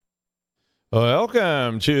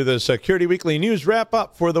Welcome to the Security Weekly News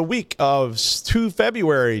Wrap-Up for the week of 2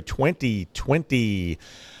 February 2020.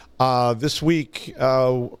 This week,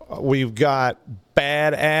 we've got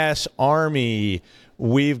Badass Army.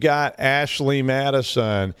 We've got Ashley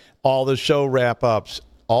Madison. All the show wrap-ups.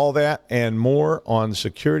 All that and more on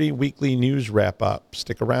Security Weekly News Wrap-Up.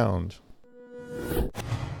 Stick around.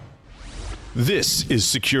 This is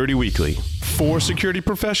Security Weekly. For security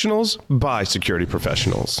professionals, by security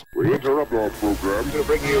professionals. We interrupt our program to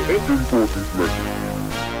bring you this important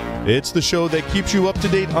message. It's the show that keeps you up to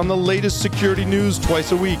date on the latest security news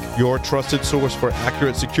twice a week. Your trusted source for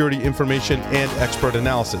accurate security information and expert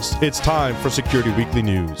analysis. It's time for Security Weekly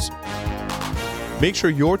News. Make sure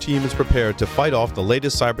your team is prepared to fight off the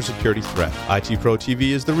latest cybersecurity threat. IT Pro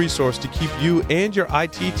TV is the resource to keep you and your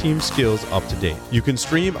IT team's skills up to date. You can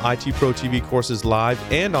stream IT Pro TV courses live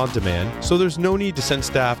and on demand, so there's no need to send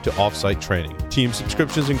staff to off-site training. Team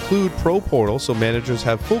subscriptions include Pro Portal, so managers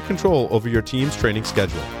have full control over your team's training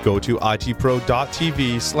schedule. Go to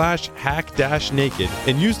itpro.tv/hack-naked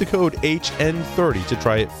and use the code HN30 to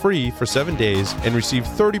try it free for 7 days and receive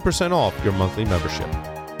 30% off your monthly membership.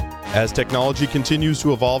 As technology continues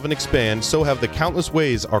to evolve and expand, so have the countless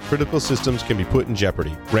ways our critical systems can be put in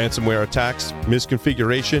jeopardy. Ransomware attacks,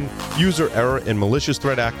 misconfiguration, user error, and malicious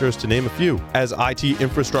threat actors, to name a few. As IT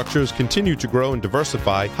infrastructures continue to grow and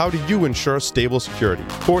diversify, how do you ensure stable security?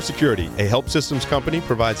 Core Security, a help systems company,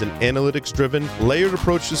 provides an analytics-driven, layered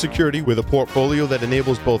approach to security with a portfolio that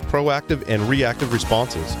enables both proactive and reactive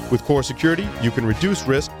responses. With Core Security, you can reduce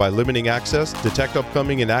risk by limiting access, detect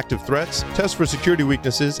upcoming and active threats, test for security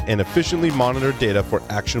weaknesses, and efficiently monitor data for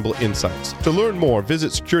actionable insights. To learn more,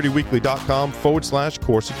 visit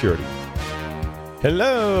securityweekly.com/core security.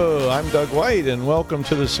 Hello, I'm Doug White, and welcome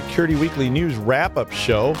to the Security Weekly News Wrap-Up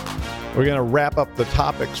Show. We're going to wrap up the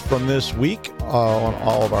topics from this week on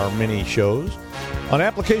all of our mini shows. On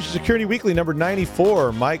Application Security Weekly number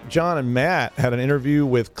 94, Mike, John, and Matt had an interview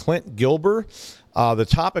with Clint Gilber. The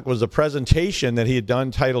topic was a presentation that he had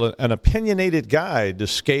done titled An Opinionated Guide to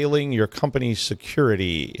Scaling Your Company's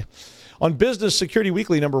Security. On Business Security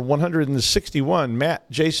Weekly number 161,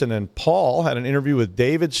 Matt, Jason, and Paul had an interview with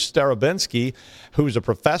David Starobensky, who's a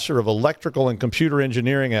professor of electrical and computer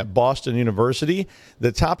engineering at Boston University.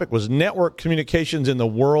 The topic was network communications in the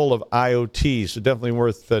world of IoT, so definitely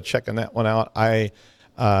worth checking that one out. I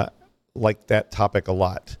like that topic a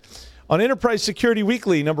lot. On Enterprise Security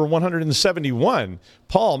Weekly, number 171,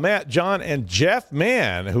 Paul, Matt, John, and Jeff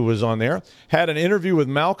Mann, who was on there, had an interview with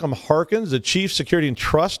Malcolm Harkins, the Chief Security and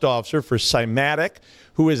Trust Officer for Cymatic,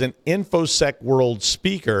 who is an InfoSec World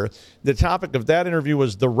speaker. The topic of that interview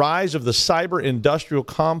was the rise of the cyber industrial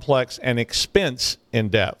complex and expense in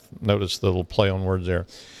depth. Notice the little play on words there.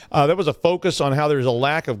 There was a focus on how there's a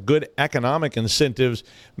lack of good economic incentives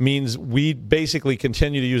means we basically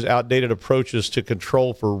continue to use outdated approaches to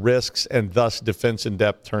control for risks, and thus defense in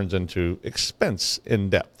depth turns into expense in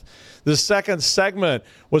depth. The second segment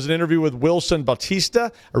was an interview with Wilson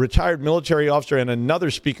Bautista, a retired military officer and another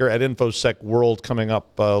speaker at InfoSec World coming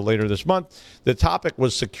up later this month. The topic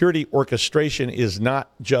was security orchestration is not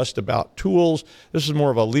just about tools. This is more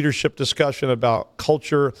of a leadership discussion about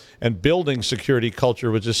culture and building security culture,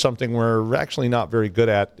 which is something we're actually not very good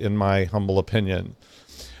at, in my humble opinion.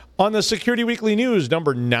 On the Security Weekly News,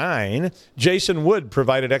 number 9, Jason Wood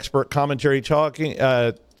provided expert commentary talking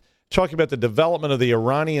about the development of the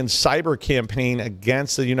Iranian cyber campaign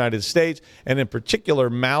against the United States, and in particular,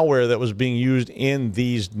 malware that was being used in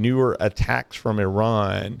these newer attacks from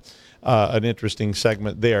Iran. An interesting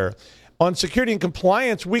segment there. On Security and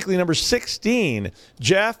Compliance Weekly number 16,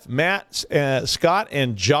 Jeff, Matt, Scott,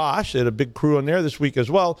 and Josh, they had a big crew on there this week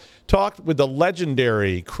as well, talked with the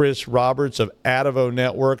legendary Chris Roberts of Adavo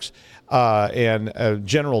Networks, and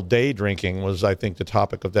general day drinking was, I think, the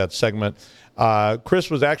topic of that segment.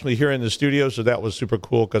 Chris was actually here in the studio, so that was super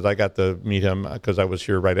cool because I got to meet him because I was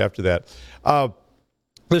here right after that.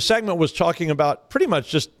 The segment was talking about pretty much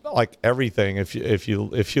just like everything if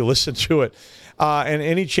you listen to it. And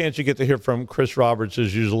any chance you get to hear from Chris Roberts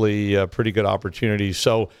is usually a pretty good opportunity.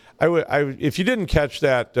 So if you didn't catch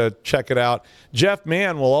that, check it out. Jeff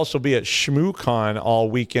Mann will also be at ShmooCon all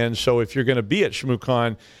weekend. So if you're going to be at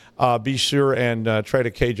ShmooCon, be sure and try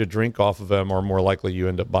to cage a drink off of him, or more likely you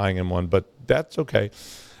end up buying him one. But that's okay.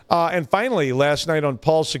 And finally, last night on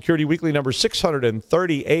Paul's Security Weekly number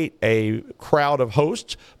 638, a crowd of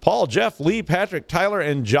hosts, Paul, Jeff, Lee, Patrick, Tyler,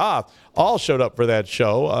 and Joff all showed up for that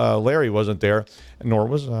show. Larry wasn't there, nor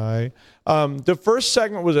was I. The first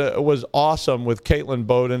segment was awesome with Caitlin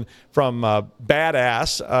Bowden from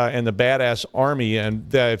Badass and the Badass Army.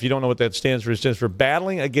 And if you don't know what that stands for, it stands for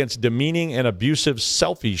Battling Against Demeaning and Abusive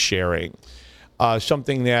Selfie Sharing.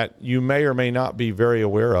 something that you may or may not be very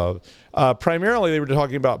aware of. Primarily, they were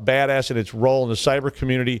talking about Badass and its role in the cyber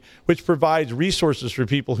community, which provides resources for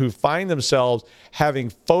people who find themselves having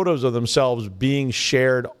photos of themselves being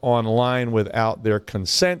shared online without their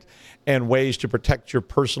consent, and ways to protect your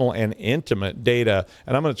personal and intimate data.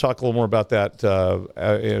 And I'm going to talk a little more about that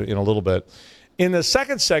in a little bit. In the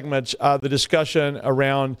second segment, the discussion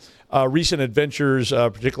around recent adventures,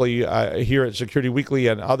 particularly here at Security Weekly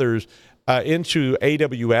and others, into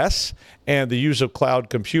AWS and the use of cloud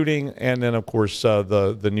computing. And then, of course,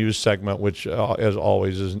 the news segment, which, as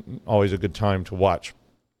always, is always a good time to watch.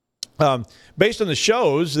 Based on the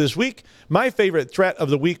shows this week, my favorite threat of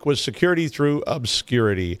the week was security through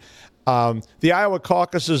obscurity. The Iowa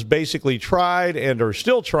caucuses basically tried and are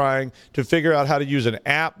still trying to figure out how to use an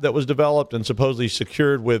app that was developed and supposedly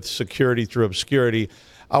secured with security through obscurity.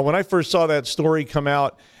 When I first saw that story come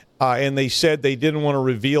out, and they said they didn't want to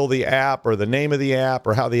reveal the app or the name of the app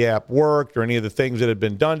or how the app worked or any of the things that had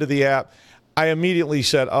been done to the app, I immediately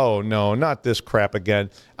said, oh, no, not this crap again.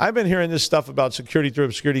 I've been hearing this stuff about security through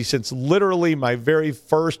obscurity since literally my very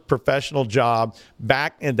first professional job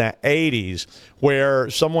back in the 80s, where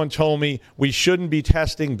someone told me we shouldn't be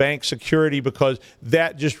testing bank security because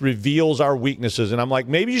that just reveals our weaknesses. And I'm like,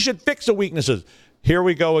 maybe you should fix the weaknesses. Here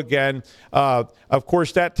we go again. Of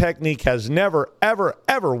course, that technique has never, ever,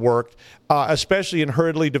 ever worked, especially in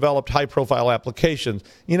hurriedly developed high-profile applications.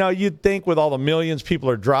 You know, you'd think with all the millions people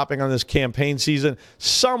are dropping on this campaign season,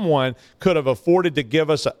 someone could have afforded to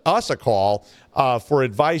give us a call for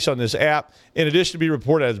advice on this app. In addition to be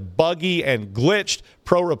reported as buggy and glitched,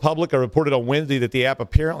 ProRepublica reported on Wednesday that the app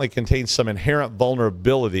apparently contains some inherent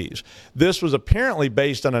vulnerabilities. This was apparently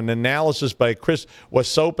based on an analysis by Chris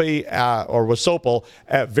Wasopel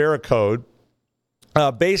at Veracode.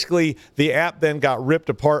 Basically, the app then got ripped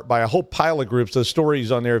apart by a whole pile of groups. The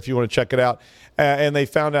story's on there if you want to check it out. And they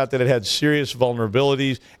found out that it had serious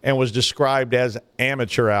vulnerabilities and was described as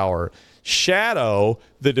amateur hour. Shadow,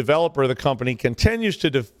 the developer of the company, continues to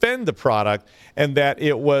defend the product and that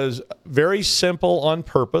it was very simple on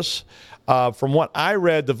purpose. From what I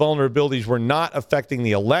read, the vulnerabilities were not affecting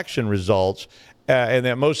the election results, and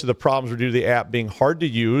that most of the problems were due to the app being hard to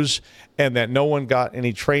use and that no one got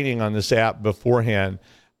any training on this app beforehand.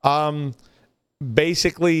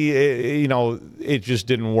 Basically, it just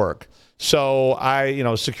didn't work. So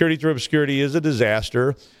security through obscurity is a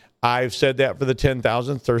disaster. I've said that for the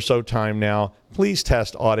 10,000th or so time now. Please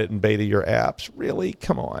test, audit, and beta your apps. Really?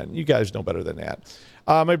 Come on. You guys know better than that.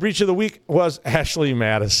 My breach of the week was Ashley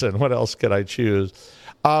Madison. What else could I choose?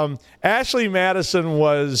 Ashley Madison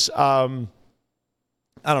was,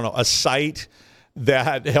 a site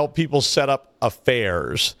that helped people set up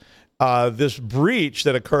affairs. This breach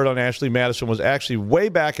that occurred on Ashley Madison was actually way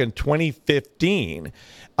back in 2015.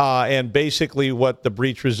 And basically what the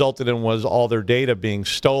breach resulted in was all their data being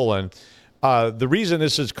stolen. The reason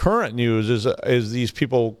this is current news is these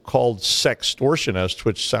people called sextortionists,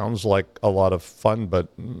 which sounds like a lot of fun, but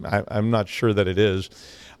I'm not sure that it is.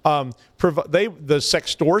 The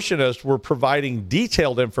sextortionists were providing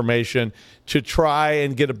detailed information to try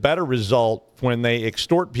and get a better result when they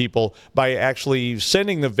extort people by actually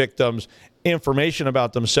sending the victims information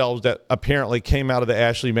about themselves that apparently came out of the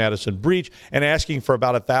Ashley Madison breach and asking for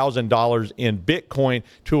about $1,000 in Bitcoin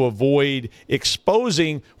to avoid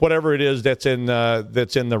exposing whatever it is that's in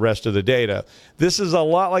the rest of the data. This is a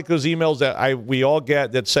lot like those emails that we all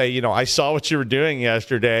get that say, I saw what you were doing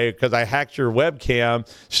yesterday because I hacked your webcam,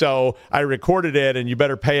 so I recorded it and you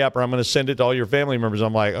better pay up or I'm going to send it to all your family members.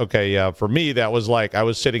 I'm like, okay, yeah. For me, that was like I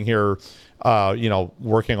was sitting here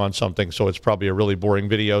working on something, so it's probably a really boring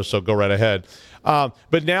video, so go right ahead.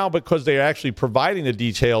 But now, because they're actually providing the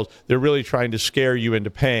details, they're really trying to scare you into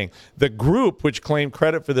paying. The group, which claimed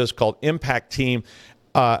credit for this, called Impact Team,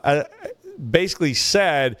 basically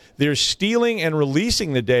said they're stealing and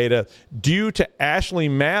releasing the data due to Ashley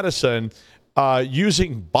Madison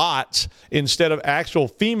using bots instead of actual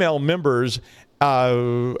female members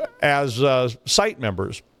as site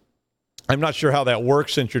members. I'm not sure how that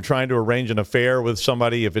works since you're trying to arrange an affair with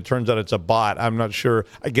somebody. If it turns out it's a bot, I'm not sure.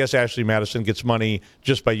 I guess Ashley Madison gets money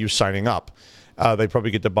just by you signing up. They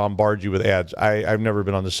probably get to bombard you with ads. I've never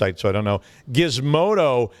been on the site, so I don't know.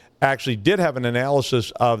 Gizmodo actually did have an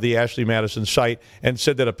analysis of the Ashley Madison site and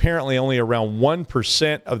said that apparently only around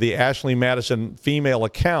 1% of the Ashley Madison female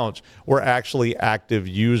accounts were actually active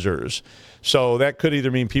users. So that could either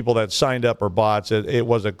mean people that signed up or bots. It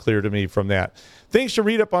wasn't clear to me from that. Things to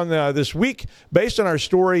read up on this week. Based on our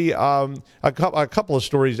story, a couple of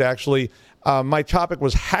stories actually, my topic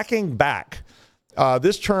was hacking back.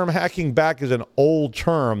 This term, hacking back, is an old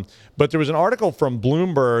term, but there was an article from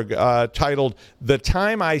Bloomberg titled "The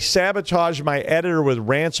Time I Sabotaged My Editor with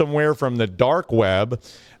Ransomware from the Dark Web."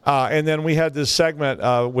 And then we had this segment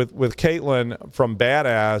with Caitlin from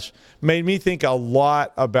Badass. Made me think a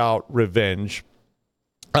lot about revenge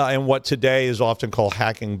and what today is often called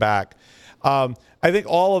hacking back. I think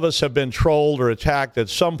all of us have been trolled or attacked at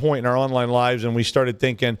some point in our online lives, and we started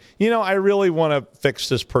thinking, I really want to fix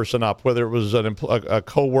this person up, whether it was a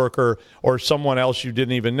coworker or someone else you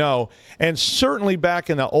didn't even know. And certainly back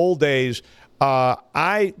in the old days,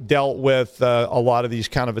 I dealt with a lot of these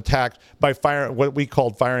kind of attacks by what we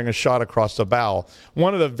called firing a shot across the bow.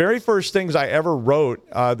 One of the very first things I ever wrote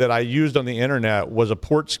that I used on the internet was a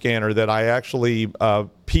port scanner that I actually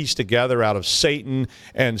pieced together out of Satan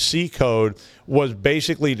and C code, was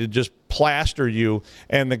basically to just plaster you.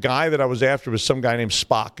 And the guy that I was after was some guy named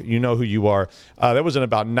Spock. You know who you are. That was in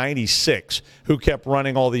about 96, who kept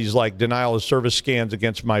running all these like denial of service scans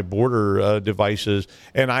against my border devices.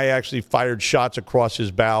 And I actually fired shots across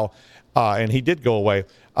his bow, and he did go away.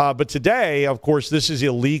 But today, of course, this is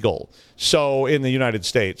illegal. So in the United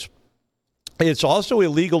States, it's also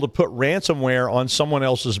illegal to put ransomware on someone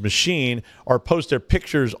else's machine or post their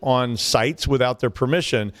pictures on sites without their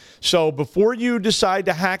permission. So before you decide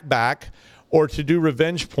to hack back or to do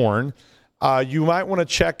revenge porn, you might want to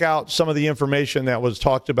check out some of the information that was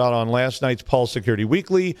talked about on last night's Pulse Security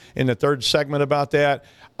Weekly in the third segment about that.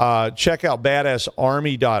 Check out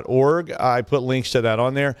badassarmy.org. I put links to that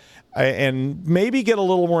on there. And maybe get a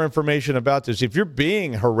little more information about this. If you're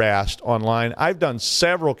being harassed online, I've done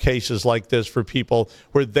several cases like this for people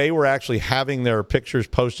where they were actually having their pictures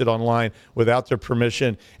posted online without their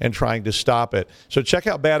permission and trying to stop it. So check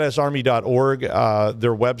out badassarmy.org,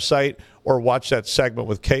 their website, or watch that segment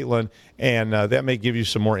with Caitlin, and that may give you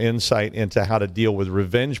some more insight into how to deal with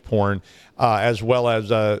revenge porn, as well as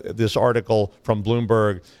this article from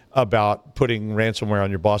Bloomberg about putting ransomware on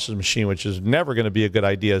your boss's machine, which is never going to be a good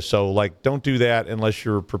idea. So, don't do that unless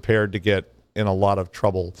you're prepared to get in a lot of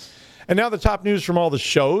trouble. And now the top news from all the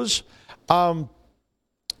shows.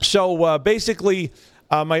 Basically,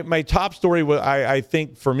 my top story, I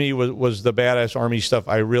think for me was the Badass Army stuff.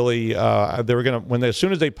 I really they were gonna as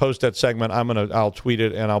soon as they post that segment, I'll tweet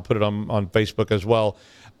it and I'll put it on Facebook as well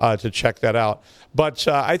to check that out. But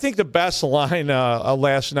I think the best line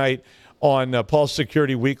last night on Pulse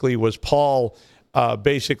Security Weekly was Paul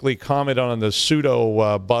basically commented on the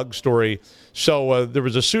pseudo bug story. So there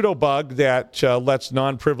was a pseudo bug that lets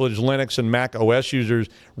non-privileged Linux and Mac OS users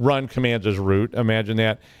run commands as root. Imagine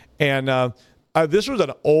that. And this was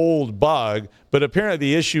an old bug, but apparently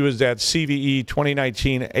the issue is that CVE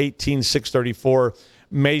 2019-18634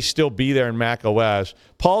 may still be there in Mac OS.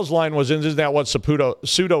 Paul's line was, isn't that what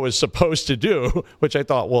sudo is supposed to do? Which I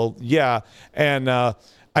thought, well, yeah. And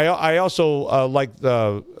I also like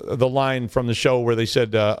the line from the show where they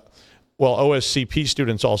said, OSCP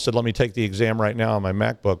students all said, let me take the exam right now on my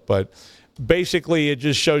MacBook. But basically, it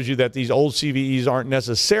just shows you that these old CVEs aren't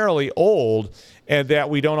necessarily old, and that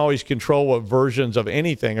we don't always control what versions of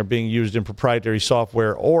anything are being used in proprietary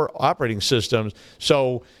software or operating systems.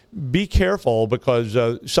 So be careful, because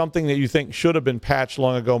something that you think should have been patched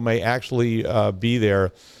long ago may actually be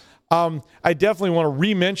there. I definitely want to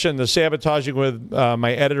re-mention the sabotaging with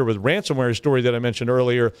my editor with ransomware story that I mentioned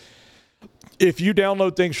earlier. If you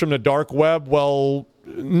download things from the dark web, well,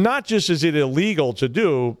 not just is it illegal to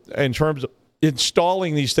do in terms of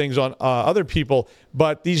installing these things on other people,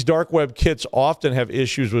 but these dark web kits often have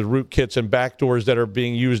issues with rootkits and backdoors that are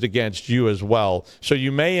being used against you as well. So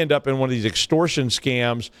you may end up in one of these extortion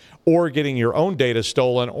scams, or getting your own data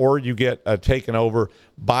stolen, or you get taken over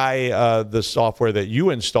by the software that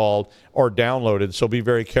you installed or downloaded. So be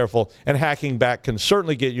very careful. And hacking back can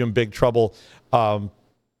certainly get you in big trouble. The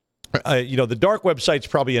dark website's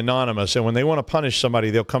probably anonymous, and when they want to punish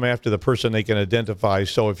somebody, they'll come after the person they can identify.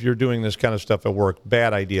 So if you're doing this kind of stuff at work,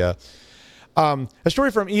 bad idea. A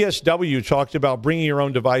story from ESW talked about bringing your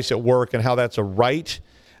own device at work and how that's a right,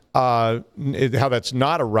 how that's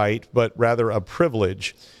not a right, but rather a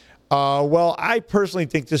privilege. Well, I personally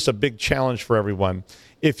think this is a big challenge for everyone.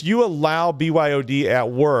 If you allow BYOD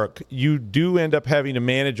at work, you do end up having to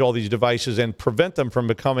manage all these devices and prevent them from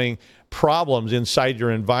becoming problems inside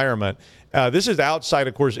your environment. This is outside,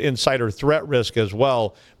 of course, insider threat risk as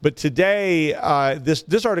well. But today,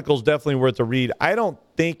 this article is definitely worth a read. I don't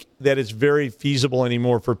think that it's very feasible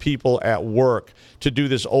anymore for people at work to do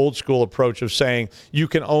this old school approach of saying you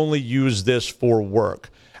can only use this for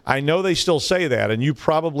work. I know they still say that, and you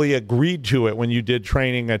probably agreed to it when you did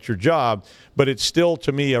training at your job, but it's still,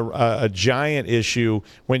 to me, a giant issue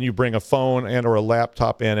when you bring a phone and or a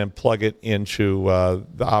laptop in and plug it into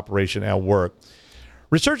the operation at work.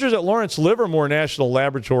 Researchers at Lawrence Livermore National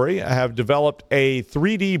Laboratory have developed a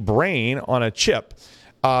 3D brain on a chip.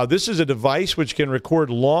 This is a device which can record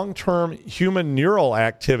long-term human neural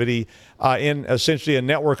activity in essentially a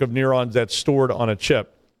network of neurons that's stored on a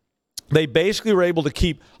chip. They basically were able to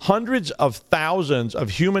keep hundreds of thousands of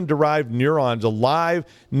human-derived neurons alive,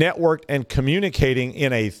 networked, and communicating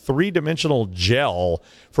in a three-dimensional gel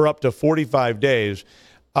for up to 45 days.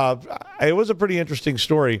 It was a pretty interesting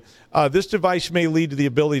story. This device may lead to the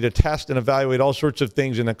ability to test and evaluate all sorts of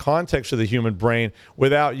things in the context of the human brain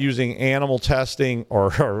without using animal testing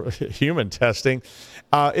or human testing.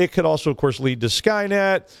 It could also, of course, lead to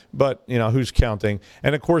Skynet, but, who's counting?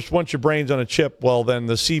 And, of course, once your brain's on a chip, well, then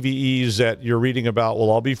the CVEs that you're reading about will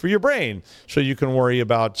all be for your brain. So you can worry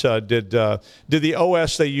about did the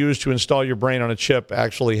OS they use to install your brain on a chip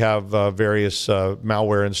actually have various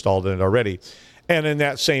malware installed in it already? And in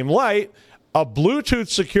that same light, a Bluetooth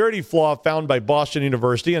security flaw found by Boston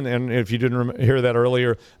University, and if you didn't hear that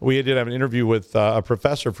earlier, we did have an interview with a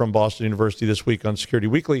professor from Boston University this week on Security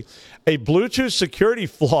Weekly. A Bluetooth security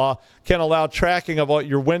flaw can allow tracking of all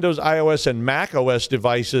your Windows, iOS, and Mac OS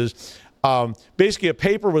devices. Basically, a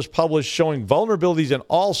paper was published showing vulnerabilities in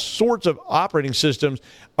all sorts of operating systems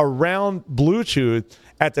around Bluetooth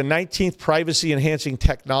at the 19th Privacy Enhancing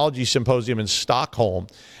Technology Symposium in Stockholm.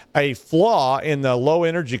 A flaw in the low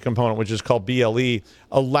energy component, which is called BLE,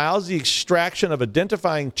 allows the extraction of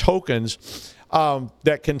identifying tokens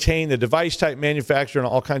that contain the device type, manufacturer,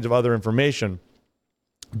 and all kinds of other information.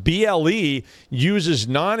 BLE uses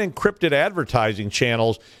non-encrypted advertising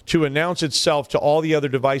channels to announce itself to all the other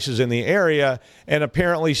devices in the area, and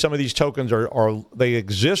apparently some of these tokens they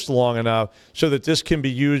exist long enough so that this can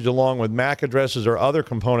be used along with MAC addresses or other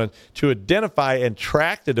components to identify and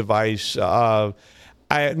track the device.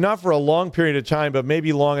 Not for a long period of time, but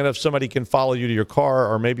maybe long enough somebody can follow you to your car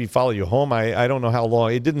or maybe follow you home. I don't know how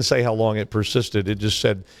long. It didn't say how long it persisted. It just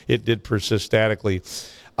said it did persist statically.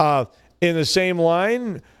 In the same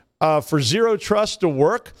line, for zero trust to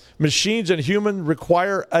work, machines and humans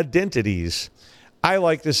require identities. I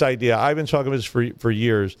like this idea. I've been talking about this for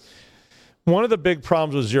years. One of the big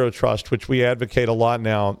problems with zero trust, which we advocate a lot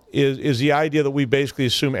now, is the idea that we basically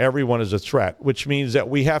assume everyone is a threat, which means that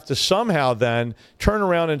we have to somehow then turn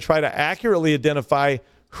around and try to accurately identify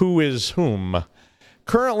who is whom.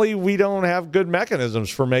 Currently, we don't have good mechanisms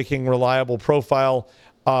for making reliable profile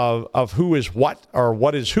of who is what or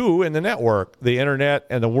what is who in the network, the internet,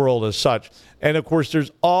 and the world as such. And, of course,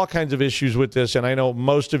 there's all kinds of issues with this, and I know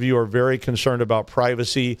most of you are very concerned about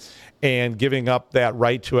privacy and giving up that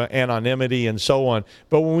right to anonymity and so on.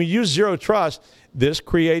 But when we use zero trust, this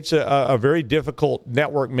creates a very difficult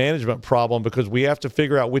network management problem because we have to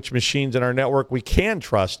figure out which machines in our network we can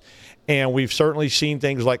trust. And we've certainly seen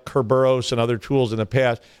things like Kerberos and other tools in the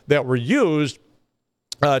past that were used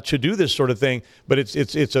to do this sort of thing, but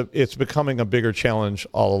it's becoming a bigger challenge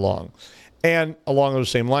all along. And along those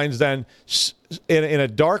same lines, then, in a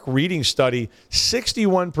dark reading study,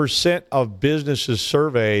 61% of businesses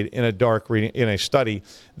surveyed in a study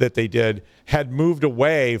that they did had moved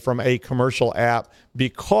away from a commercial app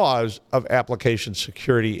because of application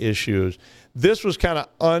security issues. This was kind of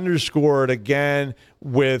underscored again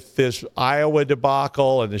with this Iowa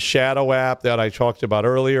debacle and the Shadow app that I talked about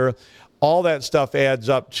earlier. All that stuff adds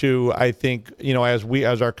up to, I think,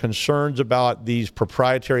 as our concerns about these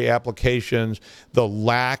proprietary applications, the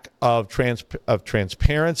lack of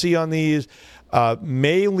transparency on these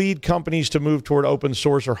may lead companies to move toward open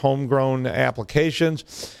source or homegrown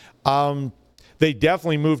applications. They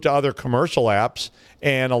definitely move to other commercial apps,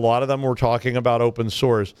 and a lot of them were talking about open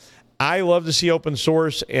source. I love to see open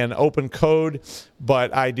source and open code,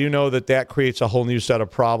 but I do know that creates a whole new set of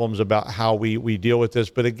problems about how we deal with this.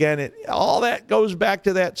 But again, all that goes back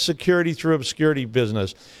to that security through obscurity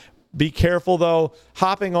business. Be careful, though,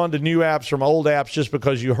 hopping onto new apps from old apps just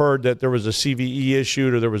because you heard that there was a CVE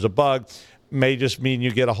issued or there was a bug may just mean you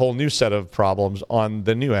get a whole new set of problems on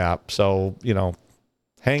the new app. So,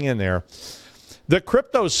 hang in there. The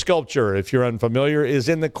crypto sculpture, if you're unfamiliar, is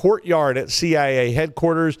in the courtyard at CIA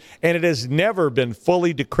headquarters, and it has never been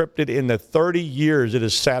fully decrypted in the 30 years it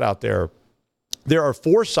has sat out there. There are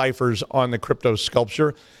 4 ciphers on the crypto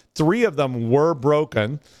sculpture. 3 of them were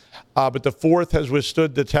broken, but the 4th has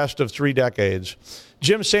withstood the test of 3 decades.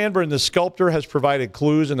 Jim Sandburn, the sculptor, has provided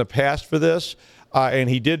clues in the past for this. And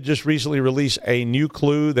he did just recently release a new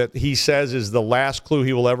clue that he says is the last clue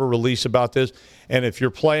he will ever release about this. And if you're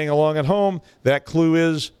playing along at home, that clue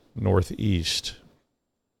is northeast.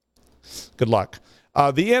 Good luck.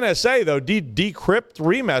 The NSA, though, decrypted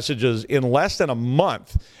 3 messages in less than a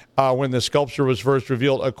month when the sculpture was first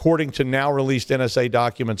revealed, according to now released NSA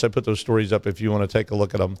documents. I put those stories up if you want to take a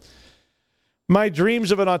look at them. My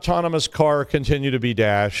dreams of an autonomous car continue to be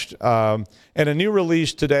dashed. And a new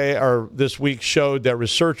release today or this week showed that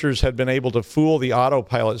researchers had been able to fool the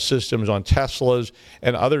autopilot systems on Teslas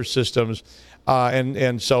and other systems,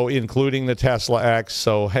 and so including the Tesla X.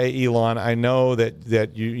 So, hey, Elon, I know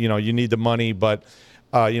that you need the money, but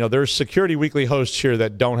there's Security Weekly hosts here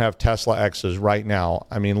that don't have Tesla X's right now.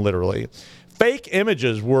 I mean, literally. Fake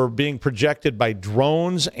images were being projected by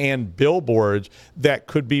drones and billboards that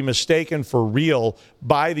could be mistaken for real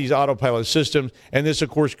by these autopilot systems. And this, of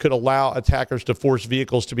course, could allow attackers to force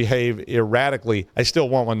vehicles to behave erratically. I still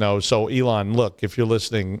want one, though. So, Elon, look, if you're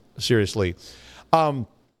listening, seriously.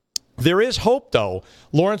 There is hope, though.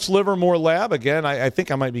 Lawrence Livermore Lab, again, I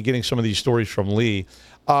think I might be getting some of these stories from Lee,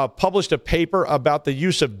 published a paper about the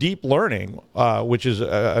use of deep learning, which is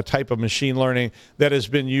a type of machine learning that has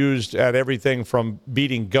been used at everything from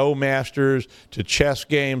beating Go masters to chess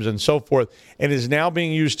games and so forth, and is now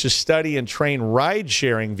being used to study and train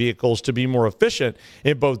ride-sharing vehicles to be more efficient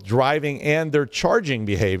in both driving and their charging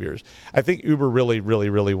behaviors. I think Uber really, really,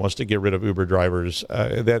 really wants to get rid of Uber drivers.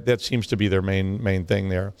 That seems to be their main thing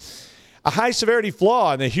there. A high-severity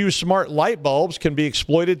flaw in the Hue Smart light bulbs can be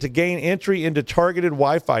exploited to gain entry into targeted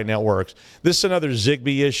Wi-Fi networks. This is another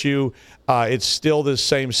Zigbee issue. It's still the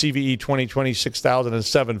same CVE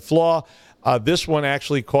 2020-6007 flaw. This one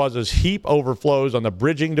actually causes heap overflows on the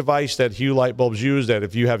bridging device that Hue light bulbs use, that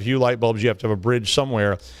if you have Hue light bulbs, you have to have a bridge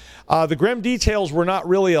somewhere. The grim details were not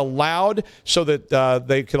really allowed so that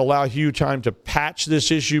they could allow Hue time to patch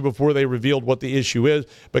this issue before they revealed what the issue is,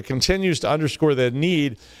 but continues to underscore the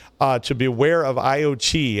need to be aware of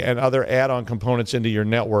IoT and other add-on components into your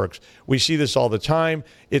networks. We see this all the time.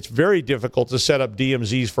 It's very difficult to set up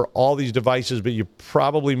DMZs for all these devices, but you're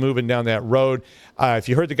probably moving down that road. If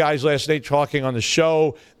you heard the guys last night talking on the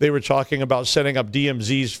show, they were talking about setting up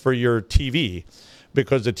DMZs for your TV,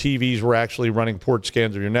 because the TVs were actually running port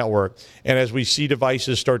scans of your network. And as we see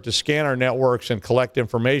devices start to scan our networks and collect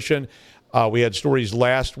information, we had stories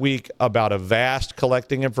last week about Avast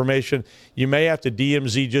collecting information. You may have to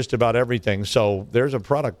DMZ just about everything. So there's a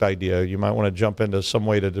product idea. You might want to jump into some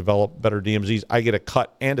way to develop better DMZs. I get a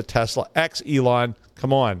cut and a Tesla X, Elon.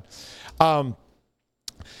 Come on. And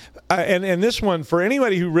this one, for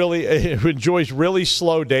anybody who really who enjoys really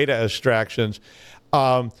slow data abstractions,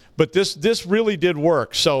 but this really did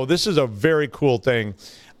work. So this is a very cool thing.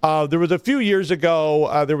 There was a few years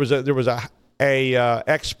ago, there was a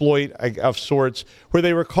exploit of sorts where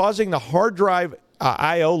they were causing the hard drive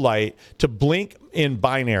I/O light to blink in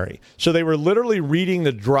binary. So they were literally reading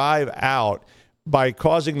the drive out by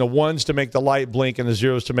causing the ones to make the light blink and the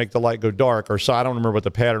zeros to make the light go dark, or so I don't remember what the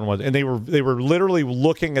pattern was. And they were literally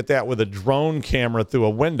looking at that with a drone camera through a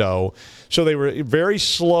window. So they were very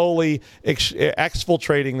slowly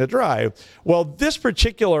exfiltrating the drive. Well, this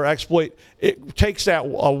particular exploit, it takes that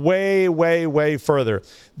a way, way, way further.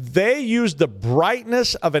 They used the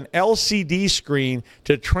brightness of an LCD screen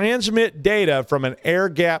to transmit data from an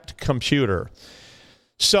air-gapped computer.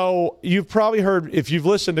 So you've probably heard, if you've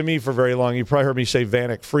listened to me for very long, you've probably heard me say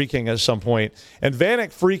Vanik phreaking at some point. And Vanik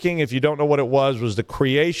phreaking, if you don't know what it was the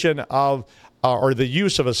creation of or the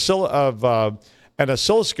use of an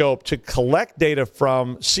oscilloscope to collect data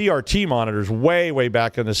from CRT monitors way, way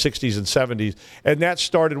back in the 60s and 70s. And that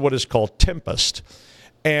started what is called Tempest.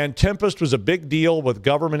 And Tempest was a big deal with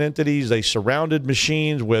government entities. They surrounded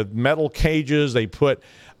machines with metal cages. They put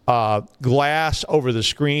glass over the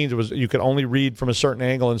screens. You could only read from a certain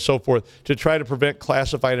angle and so forth to try to prevent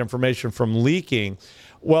classified information from leaking.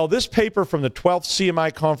 Well, this paper from the 12th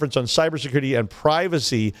CMI Conference on Cybersecurity and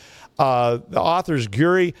Privacy, the authors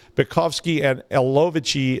Guri Bikovsky and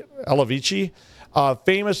Elovici,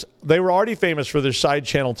 they were already famous for their side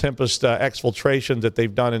channel Tempest exfiltrations that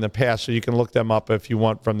they've done in the past, so you can look them up if you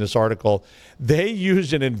want from this article. They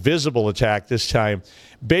used an invisible attack this time.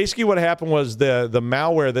 Basically what happened was the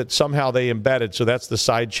malware that somehow they embedded, so that's the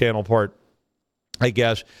side channel part, I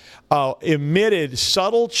guess, emitted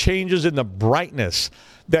subtle changes in the brightness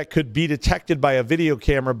that could be detected by a video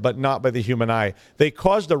camera but not by the human eye. They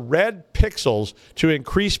caused the red pixels to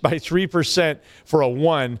increase by 3% for a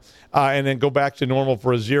 1 and then go back to normal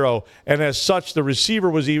for a 0. And as such, the receiver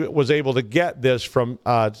was able to get this from,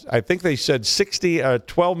 I think they said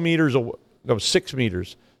 12 meters, no, 6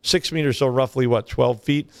 meters. 6 meters, so roughly, 12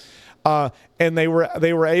 feet. and they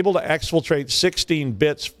were able to exfiltrate 16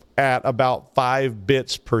 bits at about 5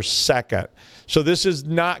 bits per second. So this is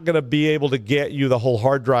not going to be able to get you the whole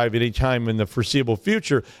hard drive anytime in the foreseeable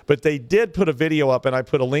future, but they did put a video up, and I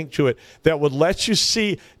put a link to it, that would let you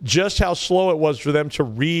see just how slow it was for them to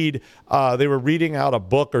read. They were reading out a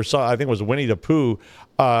book or so, I think it was Winnie the Pooh,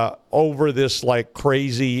 over this like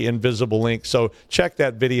crazy invisible link. So check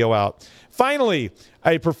that video out. Finally,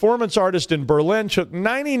 a performance artist in Berlin took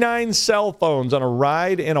 99 cell phones on a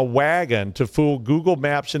ride in a wagon to fool Google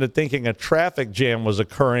Maps into thinking a traffic jam was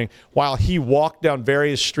occurring while he walked down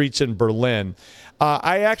various streets in Berlin.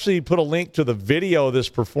 I actually put a link to the video of this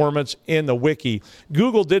performance in the wiki.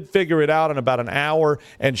 Google did figure it out in about an hour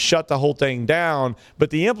and shut the whole thing down,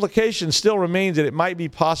 but the implication still remains that it might be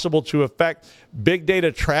possible to affect big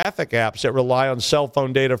data traffic apps that rely on cell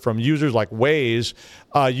phone data from users like Waze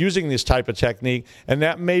using this type of technique, and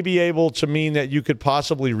that may be able to mean that you could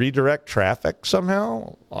possibly redirect traffic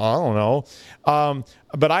somehow. I don't know.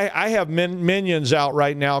 But I have minions out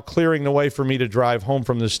right now clearing the way for me to drive home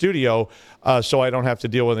from the studio so I don't have to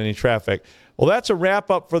deal with any traffic. Well, that's a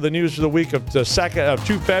wrap-up for the news of the week of the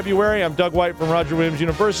 2 February. I'm Doug White from Roger Williams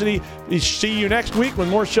University. See you next week with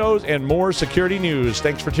more shows and more security news.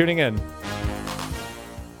 Thanks for tuning in.